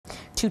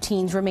Two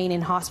teens remain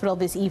in hospital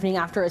this evening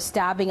after a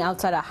stabbing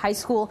outside a high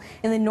school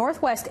in the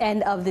northwest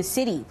end of the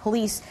city.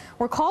 Police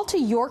were called to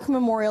York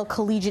Memorial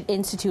Collegiate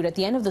Institute at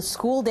the end of the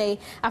school day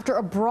after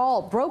a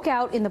brawl broke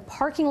out in the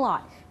parking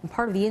lot, and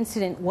part of the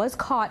incident was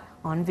caught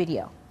on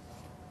video.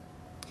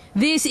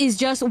 This is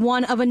just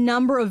one of a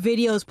number of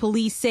videos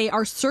police say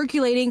are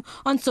circulating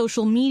on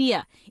social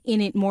media. In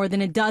it, more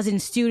than a dozen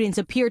students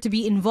appear to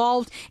be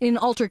involved in an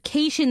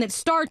altercation that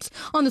starts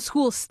on the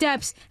school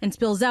steps and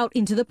spills out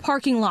into the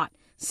parking lot.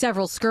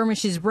 Several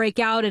skirmishes break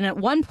out, and at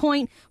one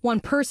point, one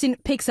person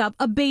picks up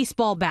a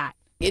baseball bat.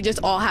 It just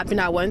all happened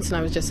at once, and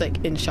I was just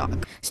like in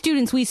shock.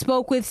 Students we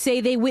spoke with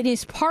say they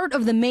witnessed part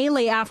of the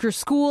melee after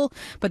school,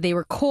 but they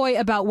were coy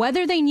about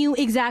whether they knew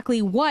exactly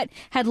what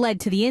had led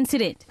to the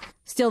incident.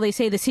 Still, they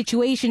say the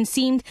situation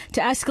seemed to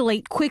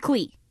escalate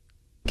quickly.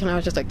 And I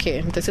was just like,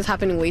 okay, this is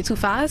happening way too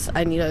fast.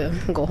 I need to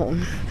go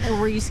home.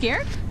 Were you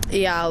scared?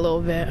 Yeah, a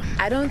little bit.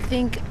 I don't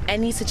think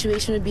any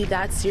situation would be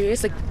that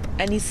serious. Like,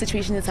 any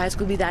situation in high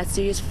school would be that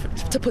serious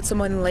to put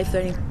someone in a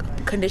life-threatening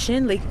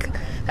condition. Like,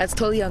 that's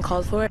totally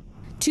uncalled for.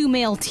 Two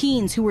male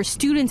teens who were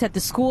students at the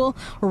school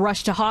were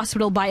rushed to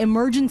hospital by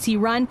emergency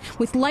run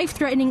with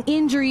life-threatening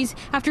injuries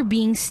after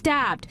being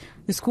stabbed.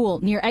 The school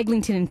near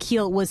Eglinton and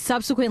Kiel was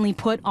subsequently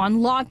put on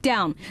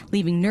lockdown,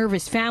 leaving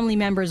nervous family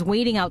members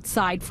waiting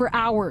outside for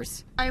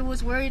hours. I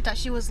was worried that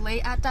she was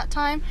late at that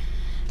time.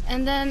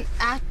 And then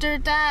after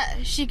that,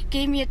 she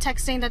gave me a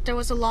text saying that there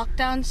was a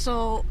lockdown,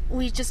 so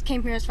we just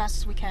came here as fast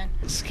as we can.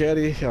 It's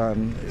scary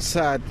and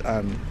sad,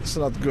 and it's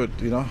not good,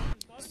 you know.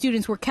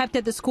 Students were kept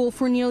at the school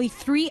for nearly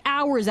 3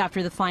 hours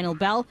after the final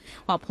bell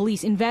while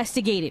police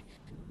investigated.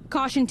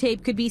 Caution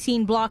tape could be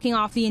seen blocking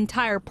off the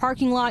entire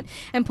parking lot,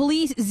 and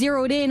police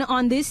zeroed in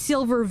on this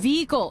silver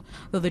vehicle,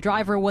 though the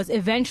driver was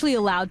eventually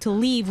allowed to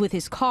leave with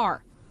his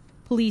car.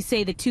 Police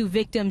say the two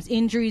victims'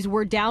 injuries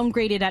were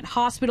downgraded at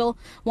hospital.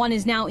 One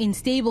is now in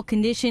stable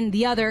condition,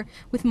 the other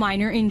with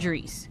minor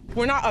injuries.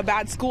 We're not a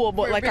bad school,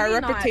 but like really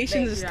our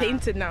reputation is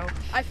tainted now.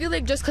 I feel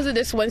like just because of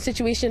this one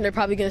situation, they're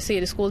probably going to say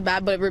the school's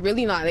bad, but we're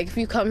really not. Like, if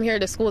you come here,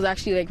 the school's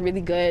actually like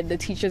really good. The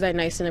teachers are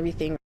nice and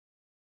everything.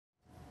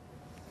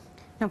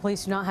 Now,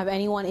 police do not have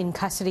anyone in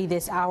custody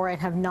this hour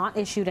and have not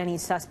issued any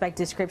suspect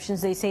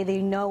descriptions. They say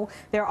they know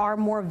there are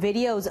more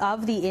videos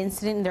of the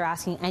incident, and they're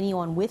asking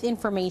anyone with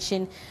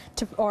information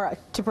to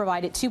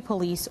provide it to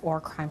police or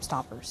Crime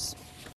Stoppers.